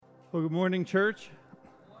Well, good morning, church.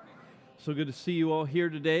 So good to see you all here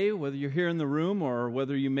today, whether you're here in the room or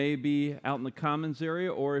whether you may be out in the commons area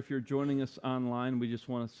or if you're joining us online. We just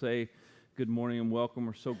want to say good morning and welcome.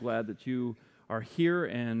 We're so glad that you are here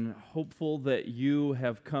and hopeful that you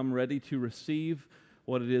have come ready to receive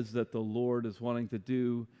what it is that the Lord is wanting to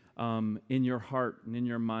do in your heart and in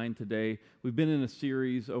your mind today. We've been in a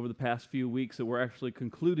series over the past few weeks that we're actually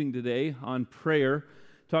concluding today on prayer,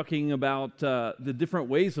 talking about the different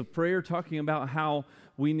ways of prayer, talking about how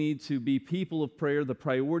we need to be people of prayer, the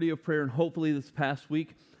priority of prayer, and hopefully this past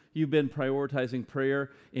week you've been prioritizing prayer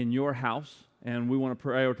in your house, and we want to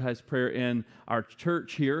prioritize prayer in our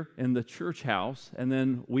church here, in the church house, and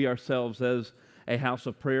then we ourselves as a house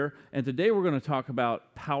of prayer. And today we're going to talk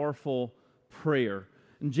about powerful prayer.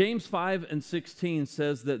 And James 5:16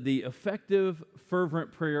 says that the effective,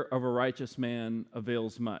 fervent prayer of a righteous man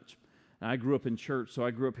avails much. And I grew up in church, so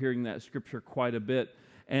I grew up hearing that scripture quite a bit.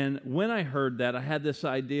 And when I heard that, I had this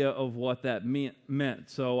idea of what that meant.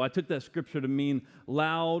 So I took that scripture to mean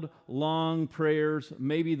loud, long prayers.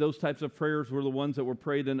 Maybe those types of prayers were the ones that were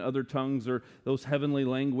prayed in other tongues or those heavenly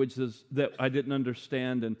languages that I didn't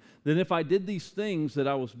understand. And then if I did these things, that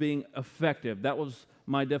I was being effective. That was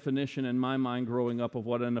my definition in my mind growing up of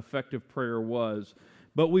what an effective prayer was.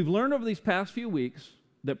 But we've learned over these past few weeks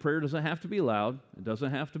that prayer doesn't have to be loud, it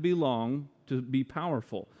doesn't have to be long to be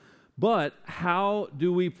powerful. But how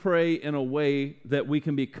do we pray in a way that we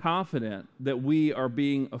can be confident that we are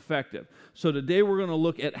being effective? So today we're going to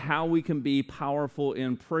look at how we can be powerful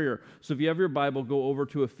in prayer. So if you have your Bible, go over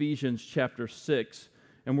to Ephesians chapter 6,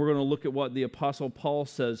 and we're going to look at what the Apostle Paul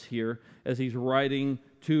says here as he's writing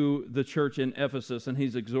to the church in Ephesus, and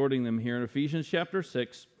he's exhorting them here in Ephesians chapter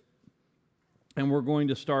 6. And we're going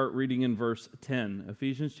to start reading in verse 10.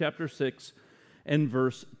 Ephesians chapter 6 and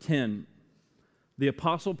verse 10. The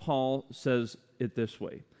Apostle Paul says it this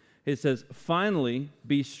way. It says, "Finally,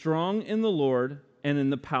 be strong in the Lord and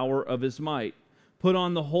in the power of his might. Put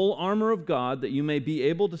on the whole armor of God, that you may be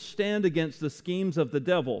able to stand against the schemes of the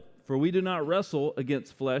devil. For we do not wrestle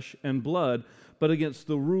against flesh and blood, but against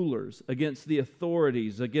the rulers, against the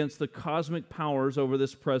authorities, against the cosmic powers over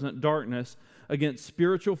this present darkness, against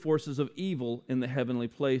spiritual forces of evil in the heavenly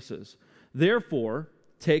places. Therefore,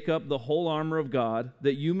 take up the whole armor of God,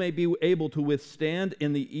 that you may be able to withstand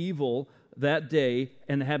in the evil that day,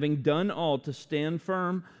 and having done all to stand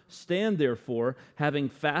firm, stand therefore, having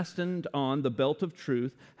fastened on the belt of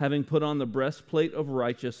truth, having put on the breastplate of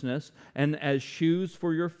righteousness, and as shoes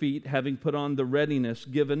for your feet, having put on the readiness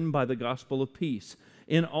given by the gospel of peace.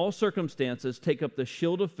 In all circumstances, take up the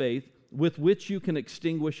shield of faith, with which you can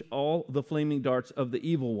extinguish all the flaming darts of the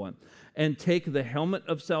evil one. And take the helmet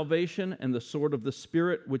of salvation and the sword of the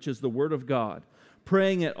Spirit, which is the word of God,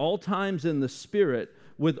 praying at all times in the Spirit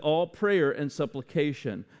with all prayer and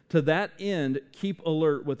supplication. To that end, keep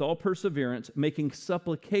alert with all perseverance, making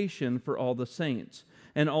supplication for all the saints,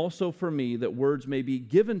 and also for me, that words may be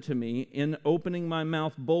given to me in opening my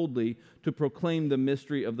mouth boldly to proclaim the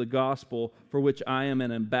mystery of the gospel, for which I am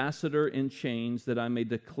an ambassador in chains, that I may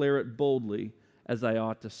declare it boldly as I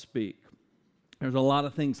ought to speak." There's a lot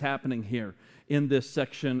of things happening here in this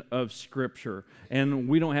section of Scripture, and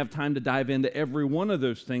we don't have time to dive into every one of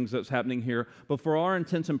those things that's happening here, but for our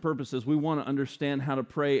intents and purposes, we want to understand how to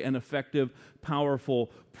pray an effective, powerful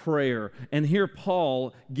prayer. And here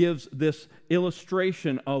Paul gives this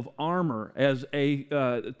illustration of armor as a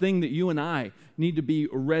thing that you and I need to be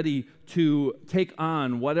ready to take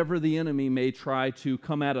on whatever the enemy may try to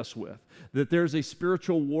come at us with. That there's a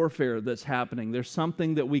spiritual warfare that's happening. There's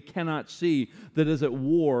something that we cannot see that is at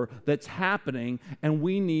war that's happening, and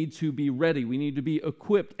we need to be ready. We need to be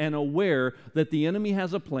equipped and aware that the enemy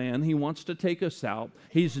has a plan. He wants to take us out.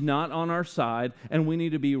 He's not on our side, and we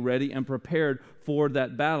need to be ready and prepared for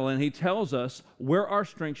that battle. And he tells us where our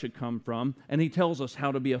strength should come from, and he tells us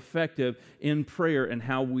how to be effective in prayer and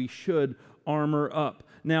how we should armor up.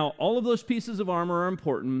 Now, all of those pieces of armor are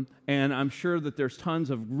important, and I'm sure that there's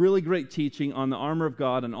tons of really great teaching on the armor of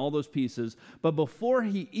God and all those pieces. But before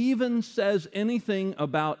he even says anything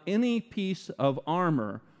about any piece of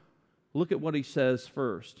armor, look at what he says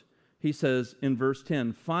first. He says in verse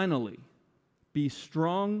 10, "Finally, be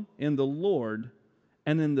strong in the Lord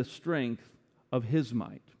and in the strength of his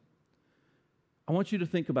might." I want you to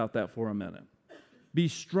think about that for a minute. Be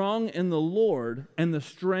strong in the Lord and the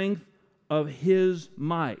strength of his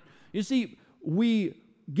might. You see, we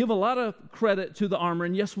give a lot of credit to the armor,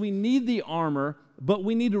 and yes, we need the armor, but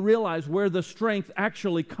we need to realize where the strength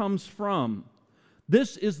actually comes from.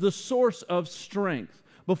 This is the source of strength.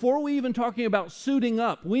 Before we even talking about suiting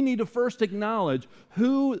up, we need to first acknowledge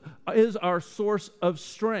who is our source of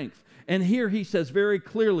strength. And here he says very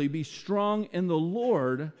clearly, be strong in the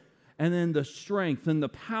Lord and in the strength and the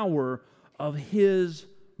power of His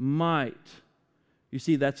might. You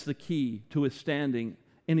see, that's the key to withstanding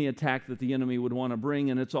any attack that the enemy would want to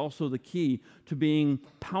bring, and it's also the key to being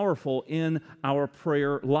powerful in our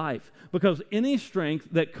prayer life. Because any strength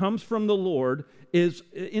that comes from the Lord is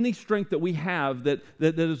any strength that we have that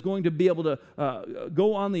is going to be able to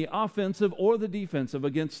go on the offensive or the defensive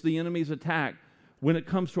against the enemy's attack when it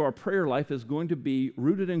comes to our prayer life is going to be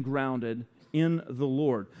rooted and grounded in the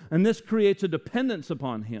Lord. And this creates a dependence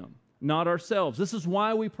upon Him, not ourselves. This is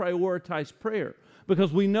why we prioritize prayer.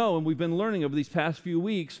 Because we know, and we've been learning over these past few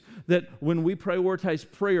weeks, that when we prioritize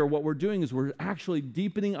prayer, what we're doing is we're actually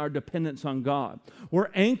deepening our dependence on God.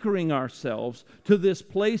 We're anchoring ourselves to this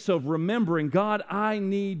place of remembering, God, I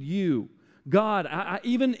need you. God,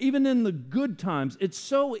 even in the good times, it's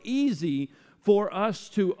so easy for us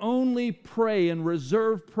to only pray and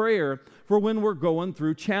reserve prayer for when we're going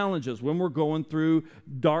through challenges, when we're going through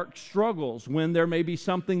dark struggles, when there may be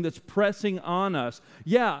something that's pressing on us.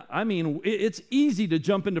 Yeah, I mean, it's easy to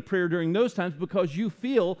jump into prayer during those times because you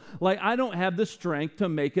feel like I don't have the strength to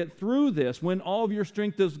make it through this when all of your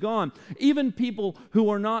strength is gone. Even people who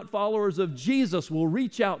are not followers of Jesus will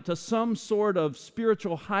reach out to some sort of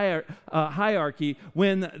spiritual hierarchy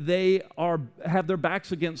when they have their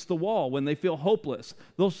backs against the wall, when they feel hopeless.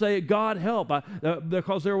 They'll say, God help,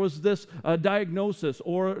 because there was this diagnosis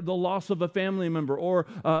or the loss of a family member or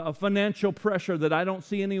a financial pressure that I don't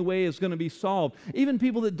see any way is going to be solved. Even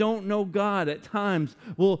people that don't know God at times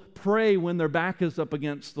will pray when their back is up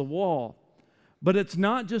against the wall. But it's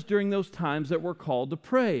not just during those times that we're called to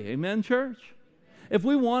pray. Amen, church? If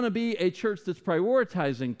we want to be a church that's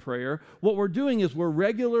prioritizing prayer, what we're doing is we're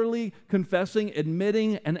regularly confessing,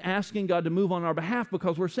 admitting, and asking God to move on our behalf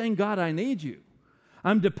because we're saying, God, I need you.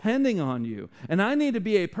 I'm depending on you. And I need to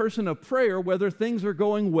be a person of prayer whether things are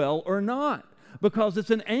going well or not. Because it's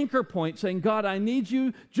an anchor point saying, God, I need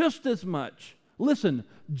you just as much. Listen,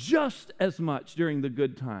 just as much during the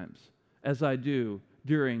good times as I do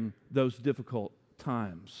during those difficult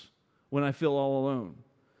times when I feel all alone.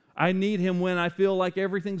 I need Him when I feel like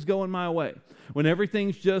everything's going my way. When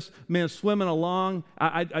everything's just, swimming along.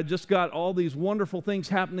 I just got all these wonderful things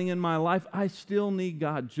happening in my life. I still need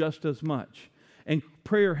God just as much. And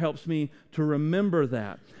prayer helps me to remember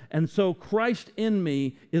that. And so Christ in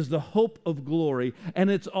me is the hope of glory, and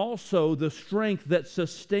it's also the strength that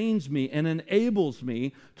sustains me and enables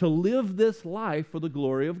me to live this life for the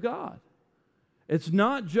glory of God. It's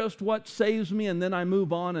not just what saves me and then I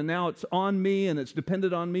move on and now it's on me and it's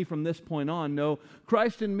dependent on me from this point on. No,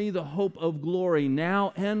 Christ in me, the hope of glory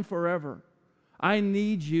now and forever. I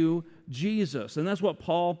need you, Jesus. And that's what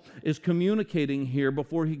Paul is communicating here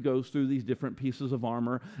before he goes through these different pieces of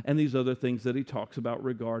armor and these other things that he talks about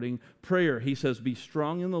regarding prayer. He says, be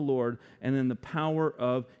strong in the Lord and in the power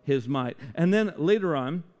of His might. And then later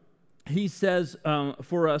on, he says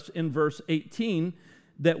for us in verse 18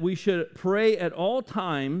 that we should pray at all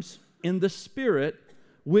times in the Spirit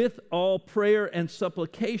with all prayer and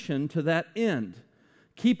supplication to that end.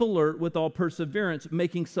 Keep alert with all perseverance,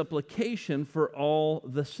 making supplication for all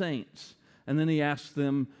the saints. And then he asks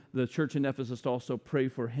them, the church in Ephesus, to also pray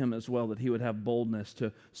for him as well, that he would have boldness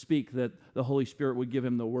to speak, that the Holy Spirit would give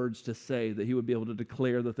him the words to say, that he would be able to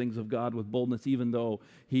declare the things of God with boldness, even though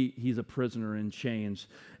he's a prisoner in chains.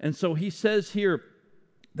 And so he says here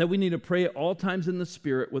that we need to pray at all times in the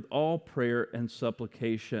Spirit with all prayer and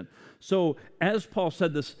supplication. So, as Paul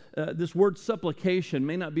said, this word supplication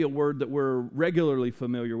may not be a word that we're regularly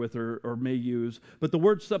familiar with or may use, but the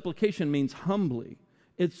word supplication means humbly.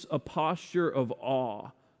 It's a posture of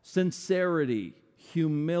awe, sincerity,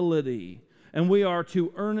 humility. And we are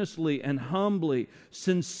to earnestly and humbly,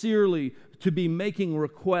 sincerely, to be making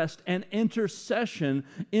request and intercession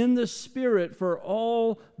in the Spirit for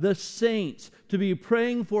all the saints, to be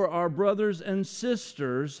praying for our brothers and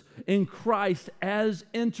sisters in Christ as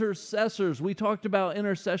intercessors. We talked about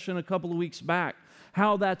intercession a couple of weeks back,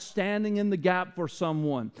 how that's standing in the gap for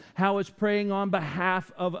someone, how it's praying on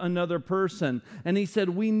behalf of another person. And he said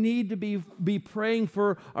we need to be praying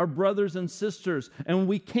for our brothers and sisters. And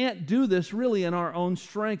we can't do this really in our own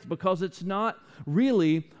strength, because it's not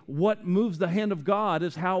really what moves the hand of God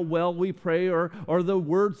is how well we pray or the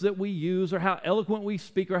words that we use or how eloquent we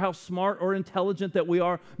speak or how smart or intelligent that we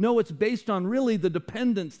are. No, it's based on really the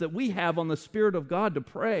dependence that we have on the Spirit of God to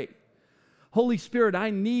pray. Holy Spirit, I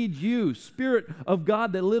need you. Spirit of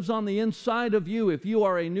God that lives on the inside of you. If you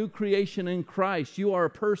are a new creation in Christ, you are a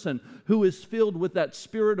person who is filled with that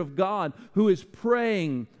Spirit of God, who is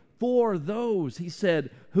praying for those, he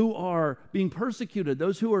said, who are being persecuted,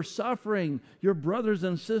 those who are suffering, your brothers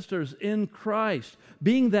and sisters in Christ,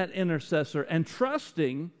 being that intercessor and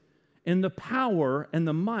trusting in the power and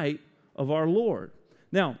the might of our Lord.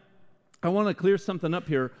 Now, I want to clear something up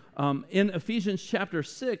here. In Ephesians chapter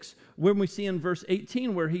 6, when we see in verse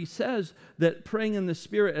 18 where he says that praying in the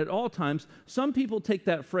Spirit at all times, some people take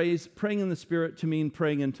that phrase, praying in the Spirit, to mean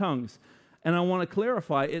praying in tongues. And I want to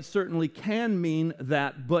clarify, it certainly can mean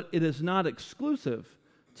that, but it is not exclusive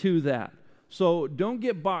to that. So don't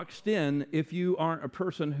get boxed in if you aren't a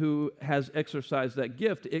person who has exercised that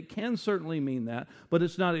gift. It can certainly mean that, but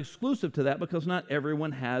it's not exclusive to that because not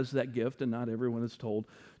everyone has that gift and not everyone is told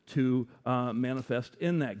to manifest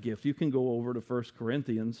in that gift. You can go over to 1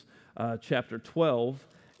 Corinthians chapter 12,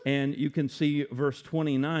 and you can see verse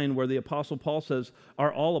 29 where the Apostle Paul says,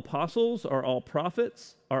 "Are all apostles? Are all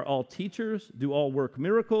prophets? Are all teachers? Do all work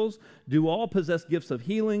miracles? Do all possess gifts of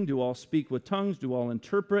healing? Do all speak with tongues? Do all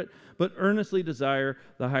interpret? But earnestly desire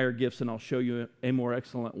the higher gifts, and I'll show you a more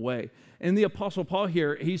excellent way." And the Apostle Paul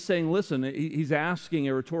here, he's saying, listen, he's asking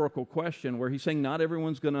a rhetorical question where he's saying not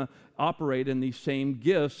everyone's going to operate in these same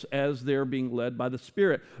gifts as they're being led by the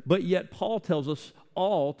Spirit. But yet Paul tells us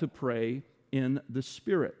all to pray in the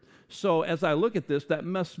Spirit. So as I look at this, that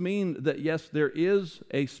must mean that, yes, there is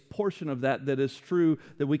a portion of that is true,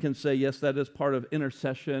 that we can say, yes, that is part of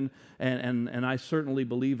intercession, and I certainly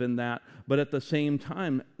believe in that. But at the same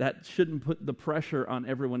time, that shouldn't put the pressure on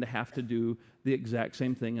everyone to have to do the exact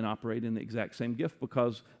same thing and operate in the exact same gift,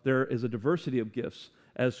 because there is a diversity of gifts,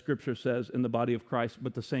 as Scripture says, in the body of Christ,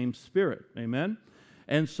 but the same Spirit. Amen?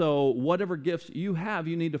 And so whatever gifts you have,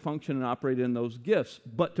 you need to function and operate in those gifts.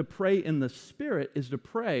 But to pray in the Spirit is to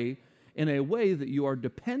pray in a way that you are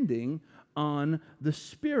depending on the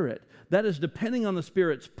Spirit. That is depending on the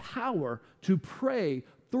Spirit's power to pray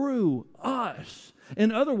through us.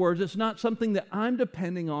 In other words, it's not something that I'm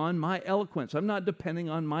depending on my eloquence. I'm not depending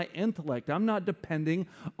on my intellect. I'm not depending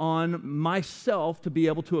on myself to be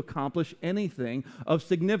able to accomplish anything of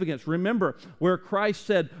significance. Remember where Christ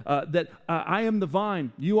said that I am the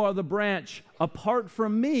vine, you are the branch. Apart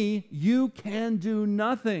from me, you can do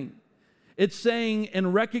nothing. It's saying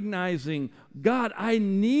and recognizing, God, I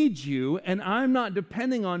need you, and I'm not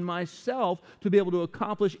depending on myself to be able to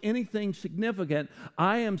accomplish anything significant.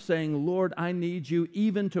 I am saying, Lord, I need you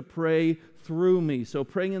even to pray through me. So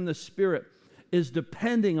praying in the Spirit is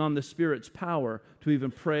depending on the Spirit's power to even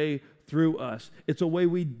pray through us. It's a way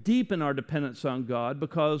we deepen our dependence on God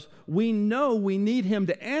because we know we need Him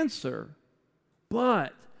to answer.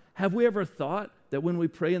 But have we ever thought that when we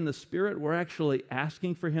pray in the Spirit, we're actually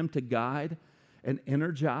asking for Him to guide and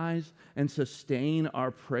energize and sustain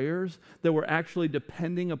our prayers, that we're actually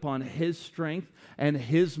depending upon His strength and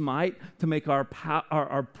His might to make our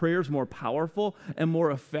prayers more powerful and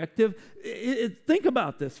more effective? Think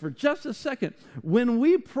about this for just a second. When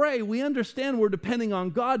we pray, we understand we're depending on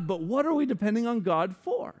God, but what are we depending on God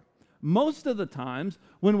for? Most of the times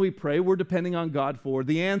when we pray, we're depending on God for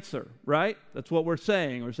the answer, right? That's what we're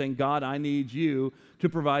saying. We're saying, God, I need you to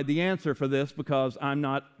provide the answer for this because I'm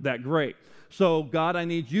not that great. So, God, I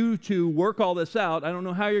need you to work all this out. I don't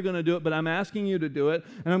know how you're going to do it, but I'm asking you to do it,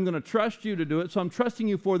 and I'm going to trust you to do it, so I'm trusting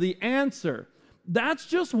you for the answer. That's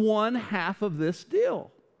just one half of this deal.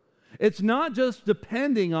 It's not just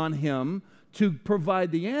depending on Him to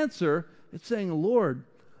provide the answer. It's saying, Lord,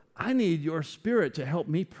 I need your Spirit to help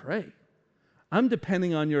me pray. I'm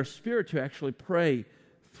depending on your Spirit to actually pray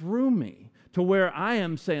through me, to where I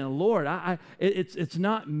am saying, Lord, it's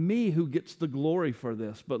not me who gets the glory for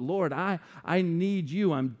this, but Lord, I need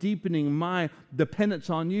you. I'm deepening my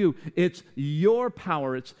dependence on you. It's your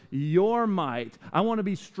power. It's your might. I want to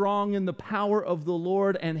be strong in the power of the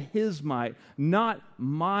Lord and His might, not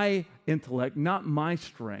my intellect, not my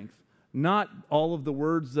strength. Not all of the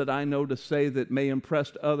words that I know to say that may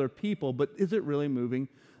impress other people, but is it really moving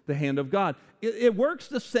the hand of God? It works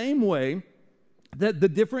the same way that the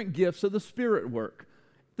different gifts of the Spirit work.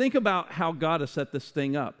 Think about how God has set this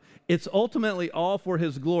thing up. It's ultimately all for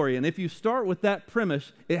His glory. And if you start with that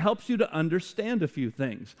premise, it helps you to understand a few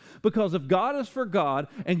things. Because if God is for God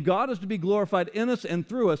and God is to be glorified in us and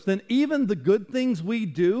through us, then even the good things we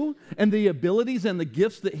do and the abilities and the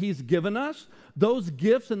gifts that He's given us, those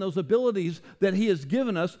gifts and those abilities that He has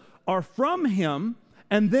given us are from Him,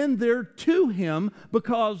 and then they're to Him,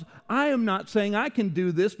 because I am not saying I can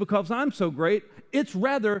do this because I'm so great. It's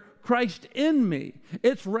rather Christ in me.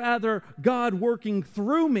 It's rather God working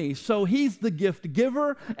through me. So He's the gift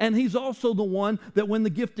giver, and He's also the one that when the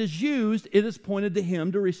gift is used, it is pointed to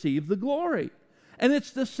Him to receive the glory. And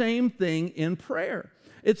it's the same thing in prayer.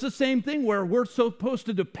 It's the same thing where we're supposed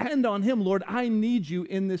to depend on Him. Lord, I need you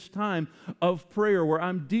in this time of prayer where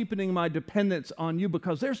I'm deepening my dependence on you,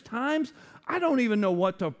 because there's times I don't even know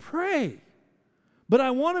what to pray. But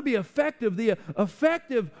I want to be effective. The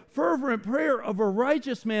effective, fervent prayer of a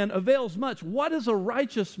righteous man avails much. What is a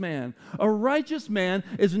righteous man? A righteous man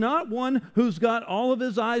is not one who's got all of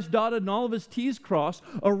his I's dotted and all of his T's crossed.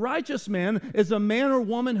 A righteous man is a man or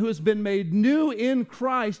woman who has been made new in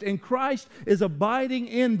Christ, and Christ is abiding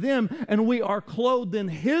in them, and we are clothed in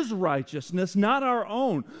His righteousness, not our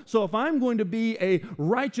own. So if I'm going to be a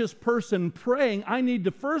righteous person praying, I need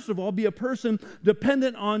to first of all be a person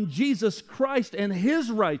dependent on Jesus Christ and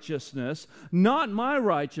His righteousness, not my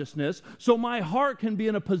righteousness, so my heart can be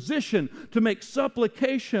in a position to make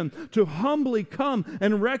supplication, to humbly come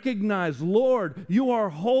and recognize, Lord, you are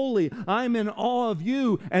holy, I'm in awe of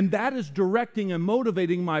you, and that is directing and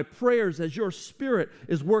motivating my prayers as your Spirit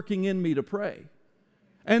is working in me to pray.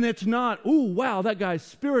 And it's not, ooh, wow, that guy's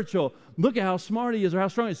spiritual, look at how smart he is or how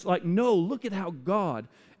strong he is. It's like, no, look at how God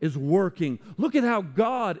is working. Look at how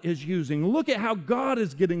God is using. Look at how God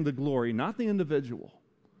is getting the glory, not the individual.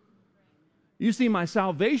 You see, my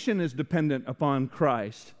salvation is dependent upon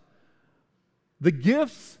Christ. The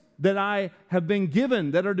gifts that I have been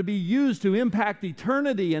given that are to be used to impact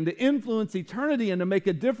eternity and to influence eternity and to make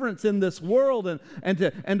a difference in this world and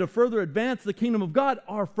to further advance the kingdom of God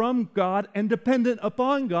are from God and dependent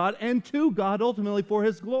upon God and to God ultimately for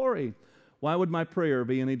His glory. Why would my prayer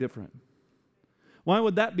be any different? Why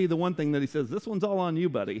would that be the one thing that He says, this one's all on you,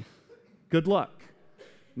 buddy. Good luck.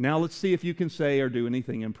 Now let's see if you can say or do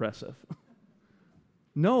anything impressive.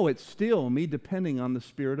 No, it's still me depending on the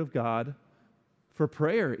Spirit of God for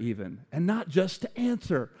prayer even, and not just to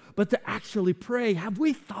answer, but to actually pray. Have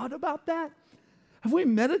we thought about that? Have we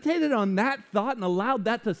meditated on that thought and allowed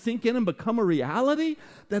that to sink in and become a reality?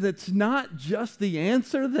 That it's not just the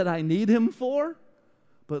answer that I need Him for,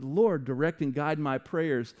 but Lord, direct and guide my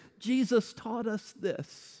prayers. Jesus taught us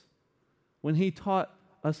this when He taught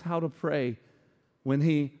us how to pray, when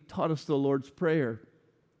He taught us the Lord's Prayer.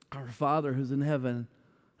 Our Father who's in heaven,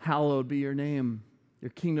 hallowed be your name.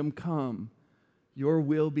 Your kingdom come. Your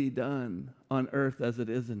will be done on earth as it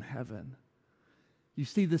is in heaven. You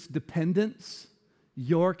see this dependence?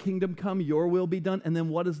 Your kingdom come, your will be done. And then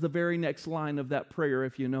what is the very next line of that prayer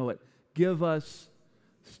if you know it? Give us,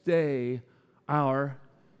 stay, our.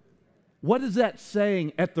 What is that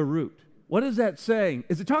saying at the root? What is that saying?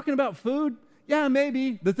 Is it talking about food? Yeah,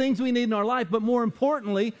 maybe the things we need in our life, but more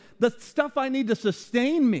importantly, the stuff I need to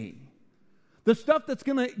sustain me. The stuff that's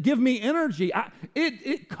going to give me energy.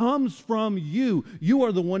 It comes from you. You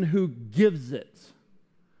are the one who gives it.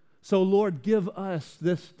 So Lord, give us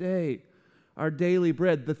this day our daily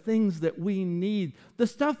bread, the things that we need, the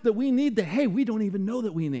stuff that we need that, hey, we don't even know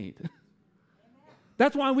that we need.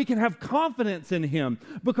 That's why we can have confidence in Him,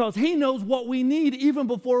 because He knows what we need even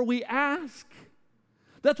before we ask.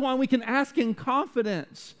 That's why we can ask in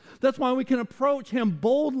confidence. That's why we can approach Him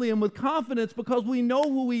boldly and with confidence, because we know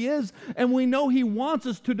who He is and we know He wants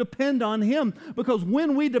us to depend on Him, because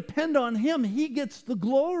when we depend on Him, He gets the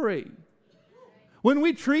glory. When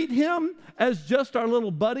we treat Him as just our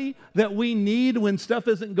little buddy that we need when stuff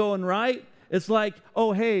isn't going right, it's like,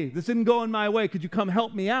 oh, hey, this isn't going my way. Could you come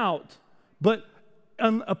help me out? But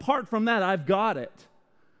apart from that, I've got it.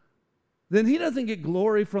 Then He doesn't get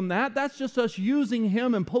glory from that. That's just us using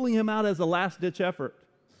Him and pulling Him out as a last-ditch effort.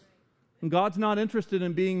 And God's not interested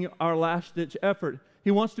in being our last-ditch effort.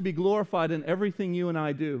 He wants to be glorified in everything you and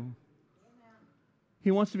I do. He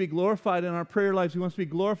wants to be glorified in our prayer lives. He wants to be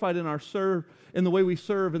glorified in in the way we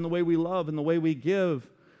serve, in the way we love, in the way we give,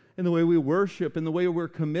 in the way we worship, in the way we're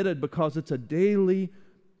committed, because it's a daily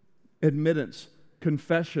admittance,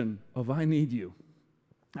 confession of I need you.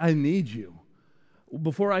 I need you.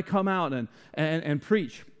 Before I come out and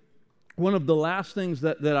preach, one of the last things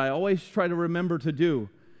that I always try to remember to do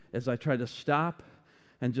is I try to stop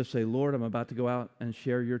and just say, Lord, I'm about to go out and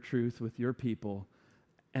share your truth with your people,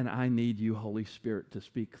 and I need you, Holy Spirit, to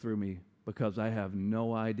speak through me, because I have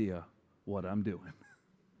no idea what I'm doing.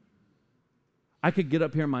 I could get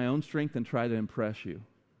up here in my own strength and try to impress you.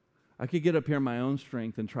 I could get up here in my own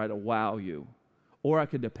strength and try to wow you. Or I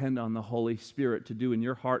could depend on the Holy Spirit to do in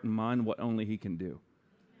your heart and mind what only He can do.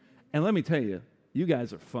 And let me tell you, you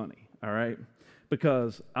guys are funny, all right?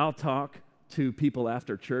 Because I'll talk to people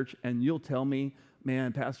after church, and you'll tell me,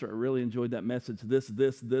 man, Pastor, I really enjoyed that message, this,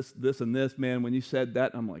 and this. Man, when you said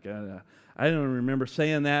that, I'm like, I don't remember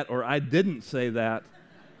saying that, or I didn't say that.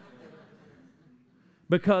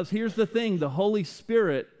 Because here's the thing, the Holy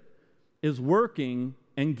Spirit is working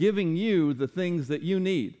and giving you the things that you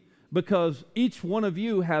need. because each one of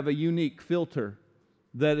you have a unique filter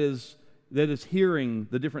that is hearing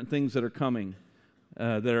the different things that are coming,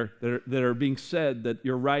 that are being said, that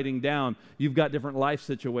you're writing down. You've got different life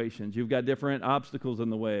situations. You've got different obstacles in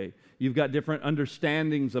the way. You've got different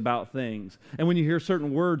understandings about things. And when you hear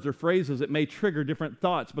certain words or phrases, it may trigger different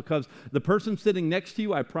thoughts, because the person sitting next to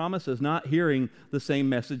you, I promise, is not hearing the same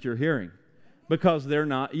message you're hearing, because they're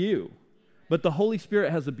not you. But the Holy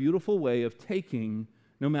Spirit has a beautiful way of taking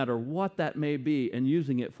no matter what that may be and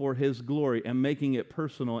using it for His glory and making it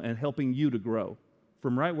personal and helping you to grow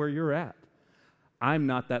from right where you're at. I'm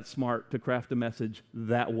not that smart to craft a message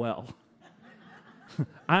that well.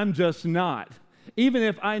 I'm just not. Even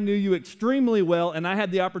if I knew you extremely well and I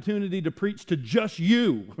had the opportunity to preach to just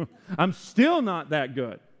you, I'm still not that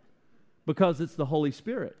good, because it's the Holy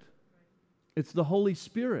Spirit. It's the Holy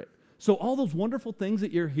Spirit. So all those wonderful things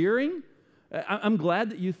that you're hearing, I'm glad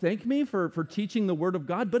that you thank me for teaching the Word of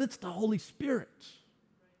God, but it's the Holy Spirit.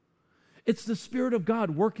 It's the Spirit of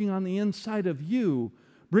God working on the inside of you,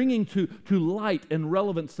 bringing to light and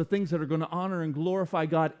relevance the things that are going to honor and glorify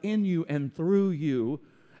God in you and through you,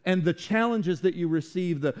 and the challenges that you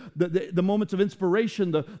receive, the moments of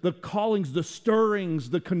inspiration, the callings, the stirrings,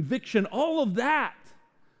 the conviction, all of that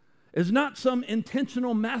is not some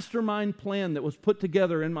intentional mastermind plan that was put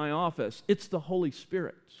together in my office. It's the Holy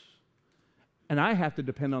Spirit. And I have to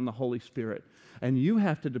depend on the Holy Spirit. And you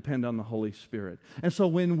have to depend on the Holy Spirit. And so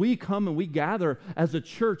when we come and we gather as a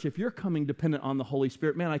church, if you're coming dependent on the Holy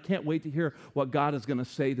Spirit, man, I can't wait to hear what God is going to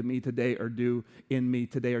say to me today, or do in me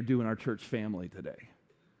today, or do in our church family today.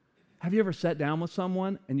 Have you ever sat down with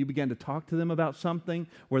someone and you began to talk to them about something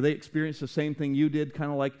where they experienced the same thing you did, kind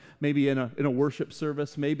of like maybe in a worship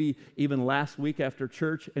service, maybe even last week after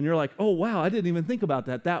church, and you're like, oh, wow, I didn't even think about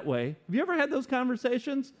that way. Have you ever had those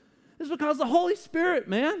conversations? It's because the Holy Spirit,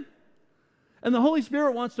 man. And the Holy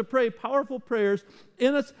Spirit wants to pray powerful prayers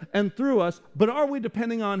in us and through us, but are we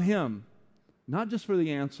depending on Him? Not just for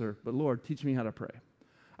the answer, but Lord, teach me how to pray.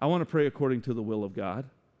 I want to pray according to the will of God.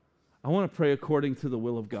 I want to pray according to the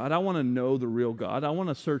will of God. I want to know the real God. I want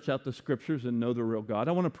to search out the Scriptures and know the real God.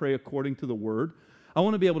 I want to pray according to the Word. I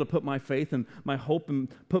want to be able to put my faith and my hope and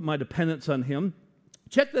put my dependence on Him.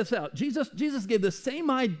 Check this out. Jesus gave the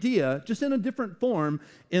same idea, just in a different form,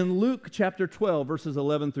 in Luke chapter 12, verses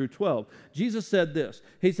 11 through 12. Jesus said this.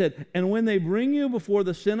 He said, "And when they bring you before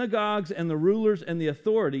the synagogues and the rulers and the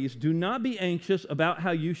authorities, do not be anxious about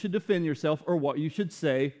how you should defend yourself or what you should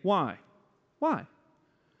say." Why? Why?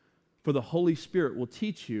 For the Holy Spirit will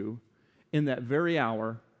teach you in that very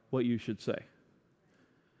hour what you should say.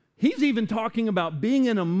 He's even talking about being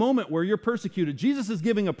in a moment where you're persecuted. Jesus is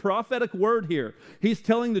giving a prophetic word here. He's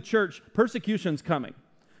telling the church, persecution's coming.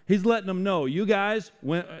 He's letting them know, you guys,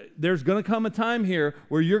 there's going to come a time here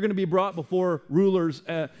where you're going to be brought before rulers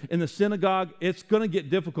in the synagogue. It's going to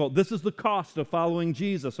get difficult. This is the cost of following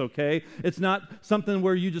Jesus, okay? It's not something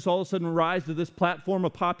where you just all of a sudden rise to this platform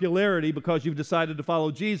of popularity because you've decided to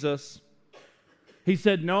follow Jesus. He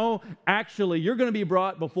said, no, actually, you're going to be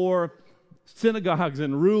brought before synagogues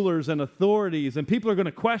and rulers and authorities, and people are going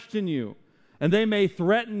to question you, and they may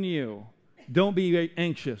threaten you. Don't be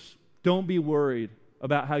anxious. Don't be worried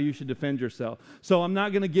about how you should defend yourself. So I'm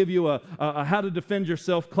not going to give you a how to defend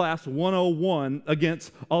yourself class 101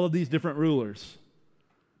 against all of these different rulers.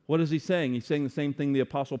 What is he saying? He's saying the same thing the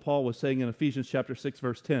Apostle Paul was saying in Ephesians chapter 6,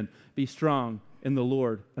 verse 10. Be strong in the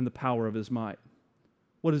Lord and the power of His might.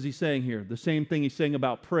 What is he saying here? The same thing he's saying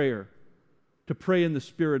about prayer. To pray in the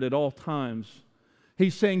Spirit at all times.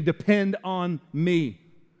 He's saying, depend on me.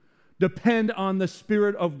 Depend on the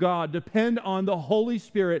Spirit of God. Depend on the Holy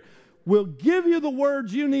Spirit. Will give you the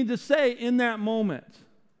words you need to say in that moment.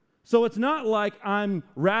 So it's not like I'm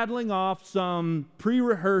rattling off some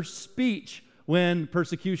pre-rehearsed speech when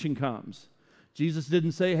persecution comes. Jesus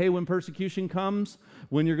didn't say, hey, when persecution comes,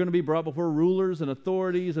 when you're going to be brought before rulers and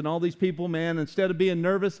authorities and all these people, man, instead of being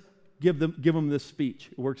nervous, give them this speech.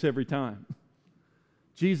 It works every time.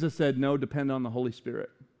 Jesus said, no, depend on the Holy Spirit.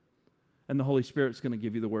 And the Holy Spirit's going to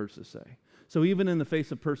give you the words to say. So even in the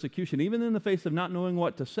face of persecution, even in the face of not knowing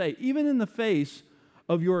what to say, even in the face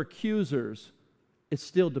of your accusers, it's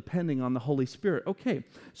still depending on the Holy Spirit. Okay,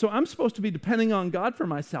 so I'm supposed to be depending on God for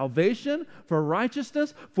my salvation, for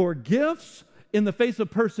righteousness, for gifts, in the face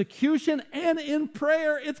of persecution, and in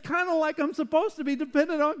prayer. It's kind of like I'm supposed to be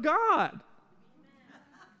dependent on God.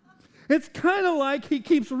 It's kind of like he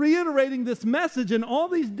keeps reiterating this message in all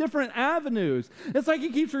these different avenues. It's like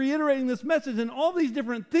he keeps reiterating this message in all these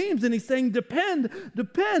different themes, and he's saying, depend,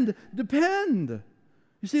 depend, depend.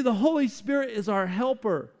 You see, the Holy Spirit is our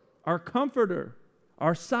helper, our comforter,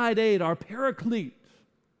 our side aid, our paraclete.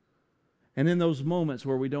 And in those moments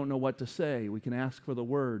where we don't know what to say, we can ask for the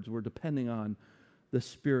words. We're depending on the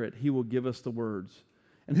Spirit. He will give us the words.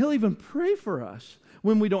 And He'll even pray for us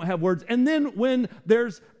when we don't have words. And then when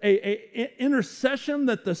there's a intercession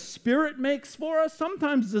that the Spirit makes for us,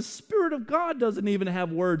 sometimes the Spirit of God doesn't even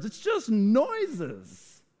have words. It's just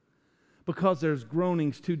noises because there's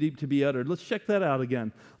groanings too deep to be uttered. Let's check that out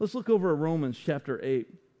again. Let's look over at Romans chapter 8.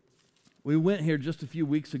 We went here just a few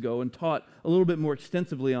weeks ago and taught a little bit more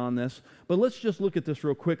extensively on this, but let's just look at this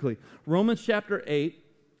real quickly. Romans chapter 8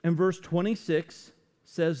 and verse 26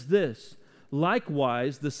 says this,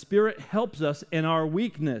 likewise, the Spirit helps us in our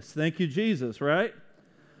weakness. Thank you, Jesus, right?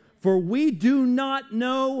 For we do not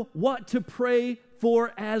know what to pray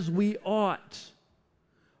for as we ought,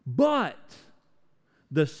 but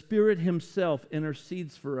the Spirit Himself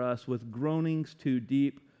intercedes for us with groanings too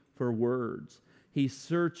deep for words. He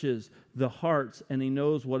searches the hearts, and He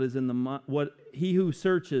knows what is in the He who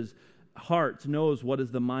searches hearts knows what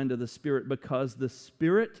is the mind of the Spirit, because the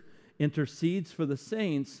Spirit intercedes for the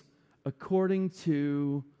saints according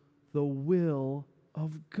to the will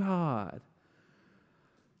of God.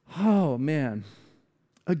 Oh, man.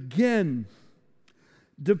 Again,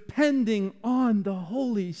 depending on the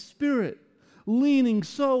Holy Spirit, leaning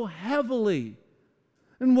so heavily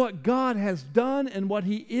in what God has done and what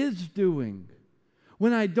He is doing.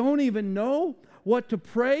 When I don't even know what to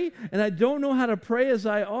pray and I don't know how to pray as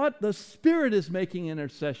I ought, the Spirit is making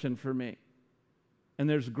intercession for me. And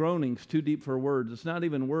there's groanings too deep for words. It's not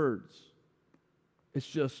even words. It's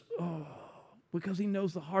just, because He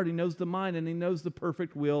knows the heart, He knows the mind, and He knows the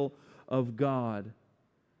perfect will of God.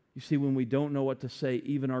 You see, when we don't know what to say,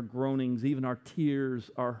 even our groanings, even our tears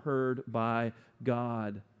are heard by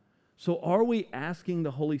God. So are we asking the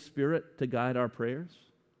Holy Spirit to guide our prayers?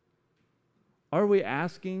 Are we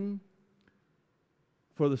asking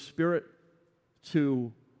for the Spirit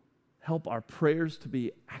to help our prayers to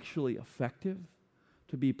be actually effective,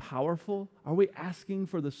 to be powerful? Are we asking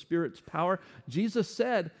for the Spirit's power? Jesus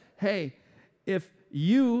said, hey, if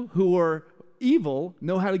you who are evil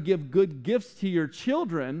know how to give good gifts to your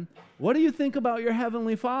children, what do you think about your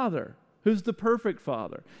Heavenly Father, who's the perfect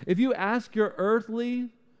Father? If you ask your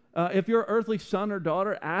earthly son or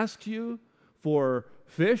daughter asks you for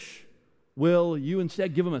fish, will you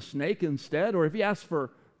instead give him a snake instead? Or if he asks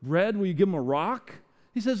for bread, will you give him a rock?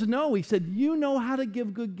 He says, no. He said, you know how to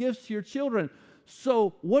give good gifts to your children.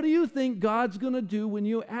 So what do you think God's going to do when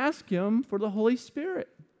you ask Him for the Holy Spirit?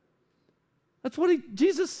 That's what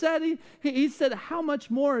Jesus said. He said, how much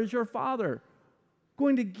more is your Father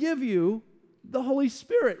going to give you the Holy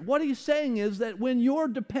Spirit? What He's saying is that when you're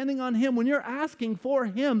depending on Him, when you're asking for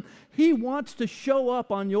Him, He wants to show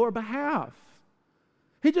up on your behalf.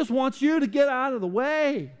 He just wants you to get out of the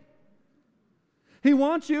way. He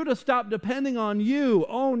wants you to stop depending on you.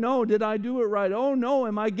 Oh no, did I do it right? Oh no,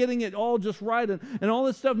 am I getting it all just right? And all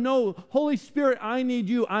this stuff. No, Holy Spirit, I need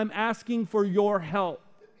you. I'm asking for your help.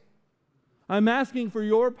 I'm asking for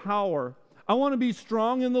your power. I want to be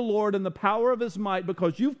strong in the Lord and the power of His might,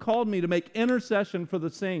 because you've called me to make intercession for the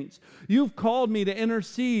saints. You've called me to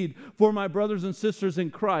intercede for my brothers and sisters in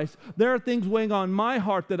Christ. There are things weighing on my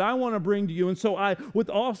heart that I want to bring to you. And so with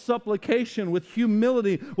all supplication, with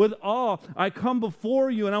humility, with awe, I come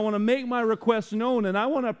before you and I want to make my requests known, and I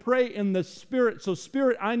want to pray in the Spirit. So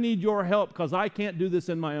Spirit, I need your help because I can't do this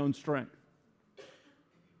in my own strength.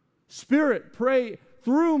 Spirit, pray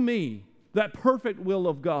through me that perfect will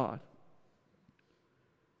of God.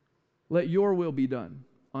 Let your will be done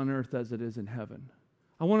on earth as it is in heaven.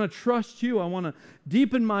 I want to trust you. I want to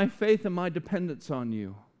deepen my faith and my dependence on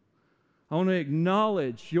you. I want to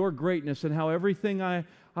acknowledge your greatness and how everything I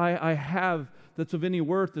have that's of any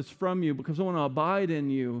worth is from you, because I want to abide in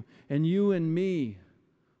you and you in me,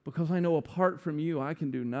 because I know apart from you I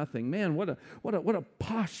can do nothing. Man, what a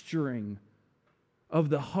posturing of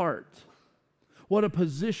the heart. What a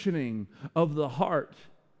positioning of the heart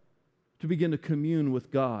to begin to commune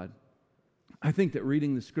with God. I think that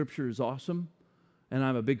reading the Scripture is awesome, and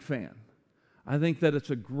I'm a big fan. I think that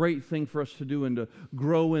it's a great thing for us to do and to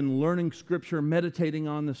grow in learning Scripture, meditating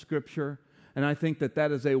on the Scripture, and I think that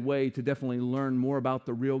that is a way to definitely learn more about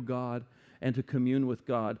the real God and to commune with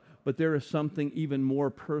God. But there is something even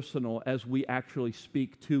more personal as we actually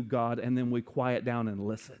speak to God and then we quiet down and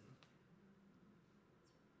listen.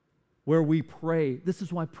 Where we pray. This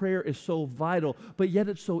is why prayer is so vital, but yet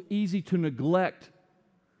it's so easy to neglect.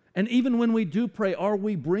 And even when we do pray, are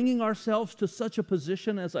we bringing ourselves to such a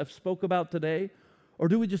position as I've spoke about today? Or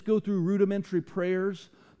do we just go through rudimentary prayers,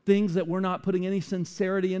 things that we're not putting any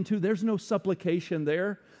sincerity into? There's no supplication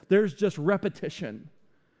there. There's just repetition.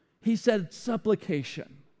 He said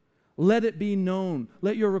supplication. Let it be known.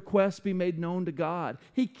 Let your requests be made known to God.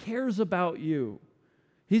 He cares about you.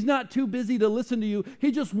 He's not too busy to listen to you. He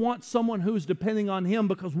just wants someone who's depending on Him,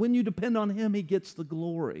 because when you depend on Him, He gets the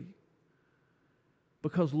glory.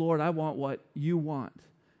 Because, Lord, I want what you want.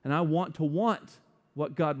 And I want to want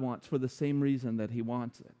what God wants for the same reason that He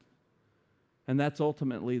wants it. And that's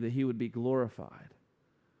ultimately that He would be glorified.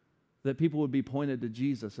 That people would be pointed to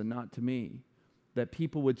Jesus and not to me. That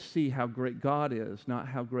people would see how great God is, not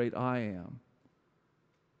how great I am.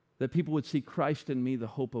 That people would see Christ in me, the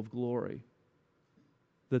hope of glory.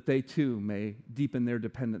 That they too may deepen their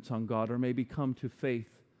dependence on God, or maybe come to faith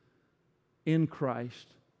in Christ,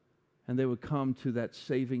 and they would come to that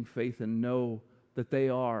saving faith and know that they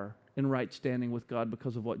are in right standing with God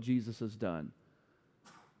because of what Jesus has done,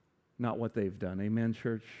 not what they've done. Amen,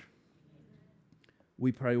 church?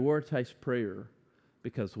 We prioritize prayer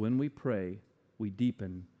because when we pray, we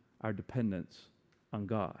deepen our dependence on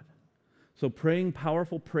God. So praying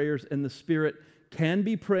powerful prayers in the Spirit can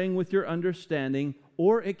be praying with your understanding,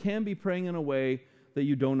 or it can be praying in a way that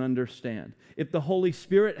you don't understand. If the Holy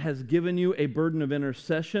Spirit has given you a burden of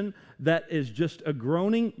intercession that is just a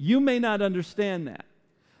groaning, you may not understand that.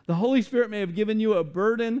 The Holy Spirit may have given you a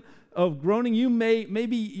burden of groaning.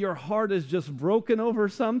 Maybe your heart is just broken over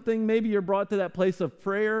something. Maybe you're brought to that place of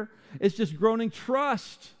prayer. It's just groaning.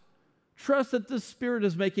 Trust that the Spirit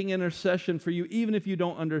is making intercession for you, even if you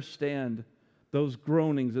don't understand those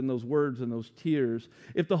groanings and those words and those tears.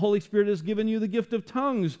 If the Holy Spirit has given you the gift of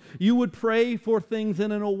tongues, you would pray for things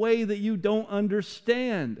in a way that you don't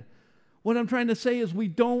understand. What I'm trying to say is we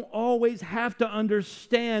don't always have to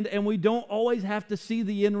understand, and we don't always have to see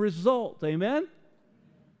the end result. Amen?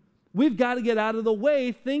 We've got to get out of the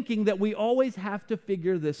way thinking that we always have to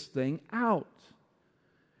figure this thing out.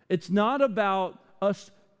 It's not about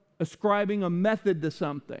us ascribing a method to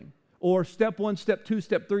something, or step 1, step 2,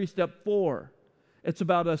 step 3, step 4. It's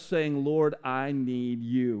about us saying, Lord, I need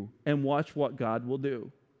you, and watch what God will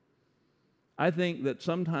do. I think that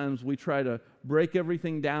sometimes we try to break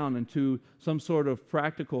everything down into some sort of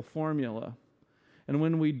practical formula. And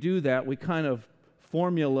when we do that, we kind of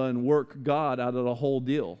formula and work God out of the whole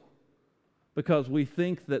deal, because we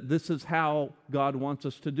think that this is how God wants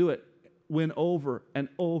us to do it. When over and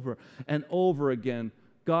over and over again,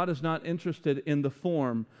 God is not interested in the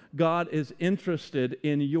form. God is interested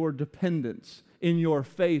in your dependence, in your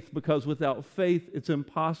faith, because without faith, it's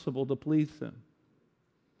impossible to please Him.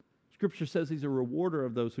 Scripture says He's a rewarder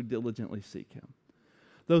of those who diligently seek Him.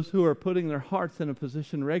 Those who are putting their hearts in a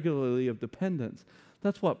position regularly of dependence.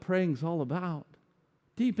 That's what praying's all about.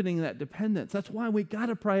 Deepening that dependence. That's why we got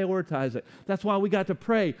to prioritize it. That's why we got to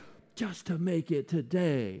pray just to make it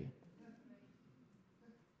today.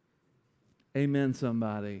 Amen,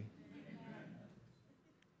 somebody.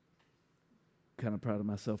 Kind of proud of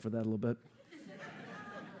myself for that a little bit.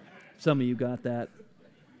 Some of you got that.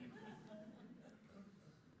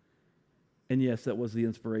 And yes, that was the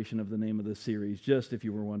inspiration of the name of this series, just if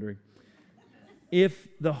you were wondering. If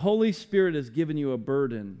the Holy Spirit has given you a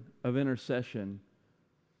burden of intercession,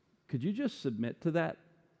 could you just submit to that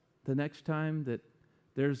the next time that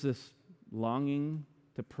there's this longing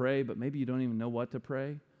to pray, but maybe you don't even know what to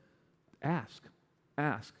pray? Ask.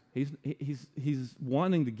 He's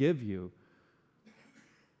wanting to give you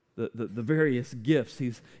the various gifts.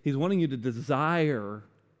 He's wanting you to desire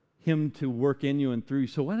Him to work in you and through you.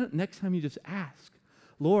 So why don't next time you just ask,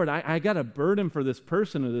 Lord, I got a burden for this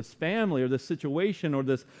person or this family or this situation or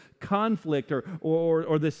this conflict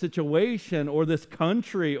or this situation or this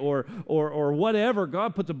country or whatever.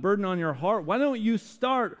 God puts a burden on your heart. Why don't you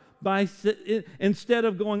start by, instead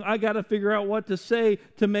of going, I got to figure out what to say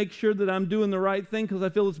to make sure that I'm doing the right thing because I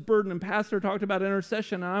feel this burden. And Pastor talked about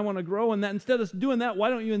intercession and I want to grow in that. Instead of doing that, why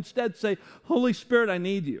don't you instead say, Holy Spirit, I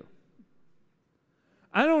need you.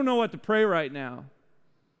 I don't know what to pray right now.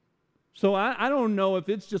 So I don't know if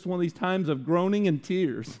it's just one of these times of groaning and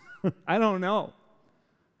tears. I don't know.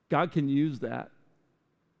 God can use that.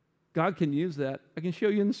 God can use that. I can show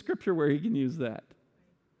you in the Scripture where He can use that.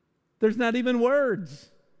 There's not even words.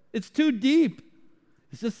 It's too deep.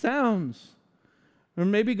 It's just sounds. Or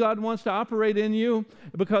maybe God wants to operate in you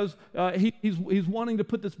because He's wanting to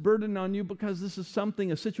put this burden on you because this is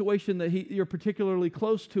something, a situation that you're particularly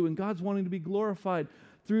close to, and God's wanting to be glorified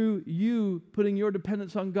through you putting your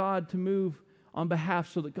dependence on God to move on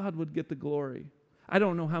behalf so that God would get the glory. I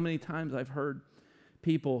don't know how many times I've heard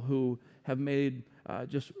people who have made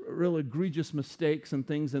just real egregious mistakes and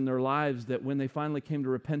things in their lives that when they finally came to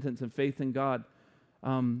repentance and faith in God,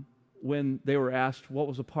 when they were asked, what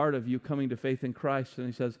was a part of you coming to faith in Christ? And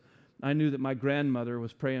he says, I knew that my grandmother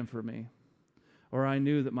was praying for me. Or I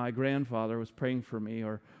knew that my grandfather was praying for me.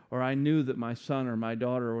 Or or I knew that my son or my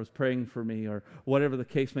daughter was praying for me, or whatever the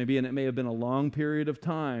case may be, and it may have been a long period of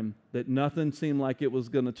time that nothing seemed like it was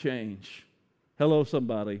going to change. Hello,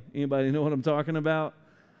 somebody. Anybody know what I'm talking about?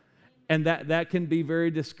 And that can be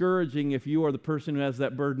very discouraging if you are the person who has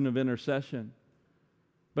that burden of intercession,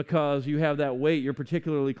 because you have that weight. You're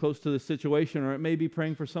particularly close to the situation, or it may be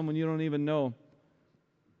praying for someone you don't even know.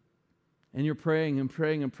 And you're praying and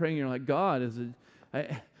praying and praying. You're like, God,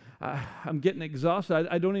 I'm getting exhausted.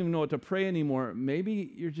 I don't even know what to pray anymore.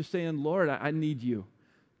 Maybe you're just saying, Lord, I need you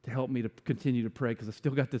to help me to continue to pray because I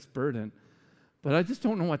still got this burden. But I just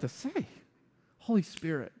don't know what to say. Holy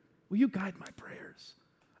Spirit, will you guide my prayers?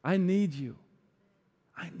 I need you.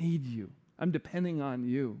 I need you. I'm depending on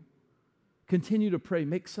you. Continue to pray.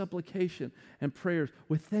 Make supplication and prayers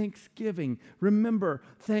with thanksgiving. Remember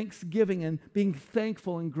thanksgiving and being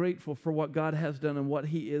thankful and grateful for what God has done and what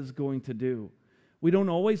He is going to do. We don't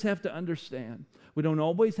always have to understand. We don't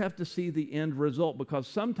always have to see the end result, because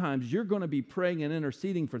sometimes you're going to be praying and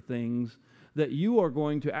interceding for things that you are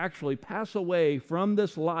going to actually pass away from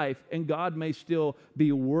this life, and God may still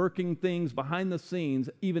be working things behind the scenes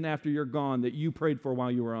even after you're gone that you prayed for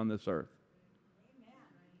while you were on this earth.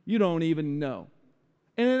 You don't even know.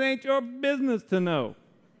 And it ain't your business to know.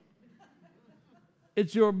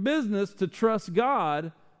 It's your business to trust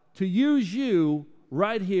God to use you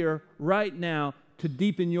right here, right now, to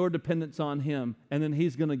deepen your dependence on Him, and then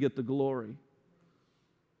He's going to get the glory.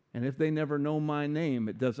 And if they never know my name,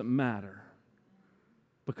 it doesn't matter.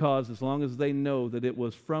 Because as long as they know that it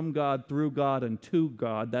was from God, through God, and to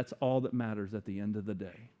God, that's all that matters at the end of the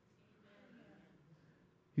day.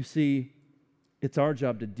 You see, it's our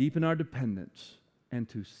job to deepen our dependence and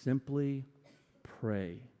to simply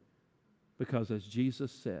pray. Because as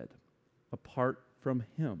Jesus said, apart from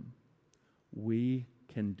Him, we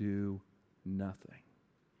can do nothing.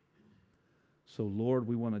 So, Lord,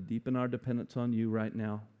 we want to deepen our dependence on You right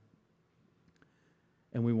now.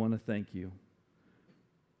 And we want to thank You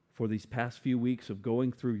for these past few weeks of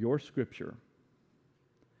going through Your Scripture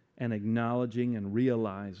and acknowledging and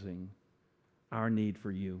realizing our need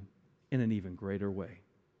for You in an even greater way.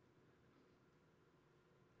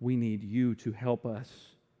 We need You to help us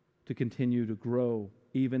to continue to grow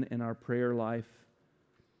even in our prayer life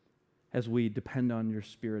as we depend on Your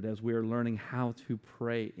Spirit, as we are learning how to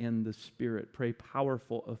pray in the Spirit, pray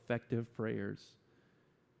powerful, effective prayers.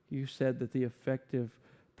 You said that the effective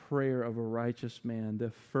prayer of a righteous man,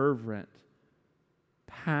 the fervent,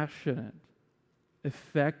 passionate,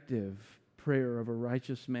 effective prayer of a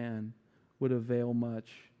righteous man would avail much.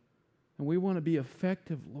 And we want to be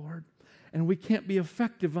effective, Lord. And we can't be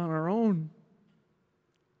effective on our own.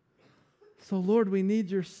 So, Lord, we need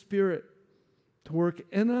Your Spirit to work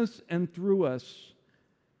in us and through us.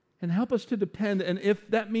 And help us to depend. And if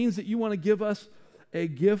that means that You want to give us a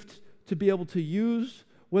gift to be able to use,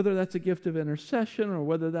 whether that's a gift of intercession or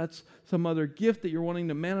whether that's some other gift that You're wanting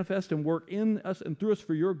to manifest and work in us and through us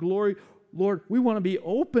for Your glory, Lord, we want to be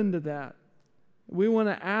open to that. We want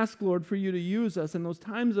to ask, Lord, for You to use us in those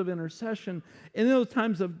times of intercession, in those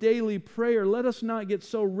times of daily prayer. Let us not get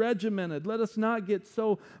so regimented. Let us not get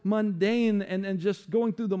so mundane and just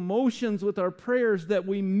going through the motions with our prayers that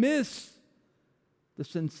we miss the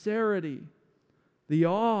sincerity, the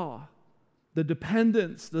awe, the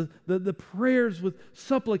dependence, the prayers with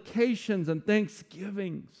supplications and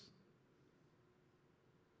thanksgivings.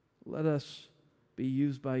 Let us be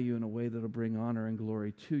used by You in a way that will bring honor and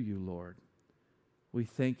glory to You, Lord. We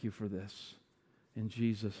thank You for this. In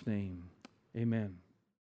Jesus' name, amen.